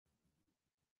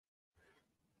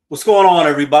What's going on,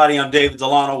 everybody? I'm David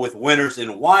Delano with Winners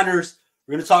and Whiners.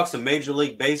 We're going to talk some Major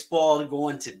League Baseball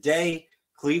going today.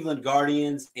 Cleveland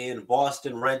Guardians and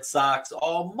Boston Red Sox,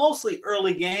 all mostly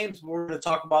early games. We're going to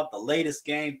talk about the latest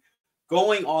game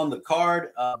going on the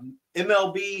card.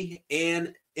 MLB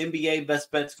and NBA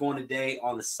best bets going today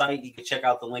on the site. You can check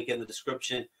out the link in the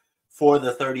description for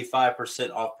the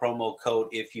 35% off promo code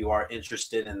if you are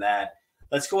interested in that.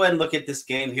 Let's go ahead and look at this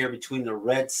game here between the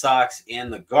Red Sox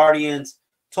and the Guardians.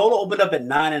 Total opened up at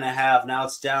 9.5. Now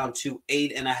it's down to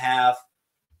 8.5.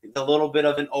 It's a little bit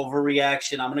of an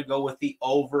overreaction. I'm going to go with the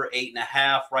over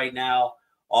 8.5 right now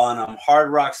on Hard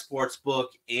Rock Sportsbook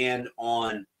and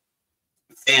on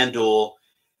FanDuel.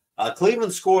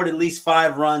 Cleveland scored at least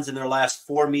 5 runs in their last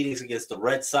 4 meetings against the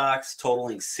Red Sox,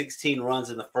 totaling 16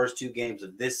 runs in the first 2 games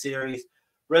of this series.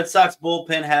 Red Sox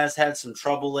bullpen has had some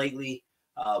trouble lately.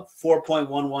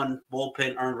 4.11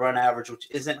 bullpen earned run average, which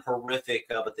isn't horrific,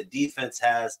 but the defense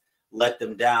has let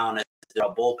them down. Their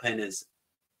bullpen is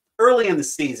early in the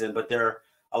season, but they're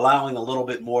allowing a little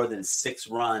bit more than 6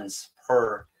 runs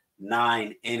per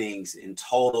 9 innings in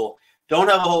total. Don't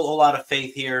have a whole lot of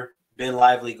faith here. Ben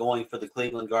Lively going for the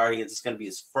Cleveland Guardians. It's going to be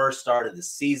his first start of the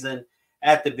season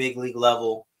at the big league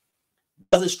level.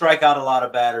 Doesn't strike out a lot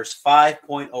of batters.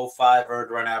 5.05 earned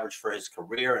run average for his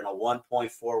career and a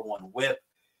 1.41 whip.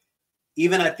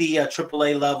 Even at the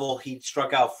AAA level, he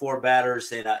struck out 4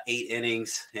 batters in 8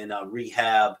 innings in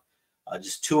rehab.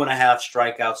 Just 2.5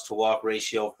 strikeouts to walk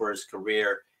ratio for his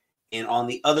career. And on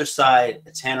the other side,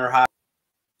 Tanner Houck,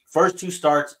 first 2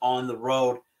 starts on the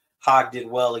road, Houck did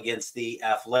well against the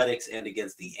Athletics and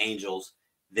against the Angels.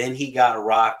 Then he got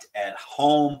rocked at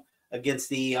home against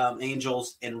the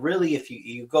Angels. And really, if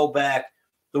you go back,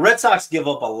 the Red Sox give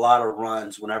up a lot of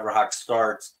runs whenever Houck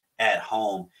starts at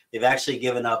home. They've actually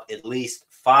given up at least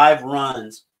 5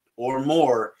 runs or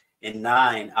more in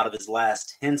 9 out of his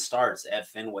last 10 starts at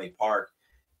Fenway Park.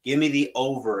 Give me the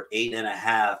over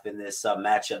 8.5 in this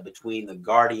matchup between the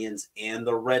Guardians and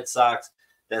the Red Sox.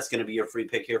 That's going to be your free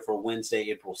pick here for Wednesday,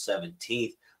 April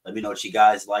 17th. Let me know what you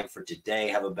guys like for today.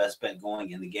 Have a best bet going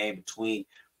in the game between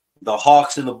the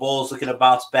Hawks and the Bulls. Looking to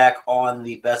bounce back on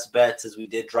the best bets as we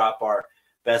did drop our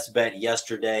best bet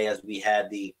yesterday as we had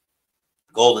the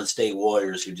Golden State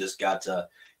Warriors who just got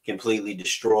completely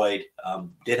destroyed.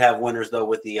 Did have winners, though,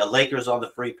 with the Lakers on the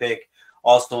free pick.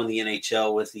 Also in the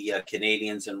NHL with the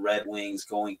Canadians and Red Wings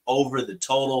going over the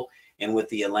total, and with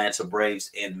the Atlanta Braves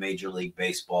in Major League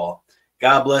Baseball.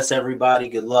 God bless everybody.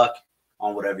 Good luck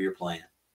on whatever you're playing.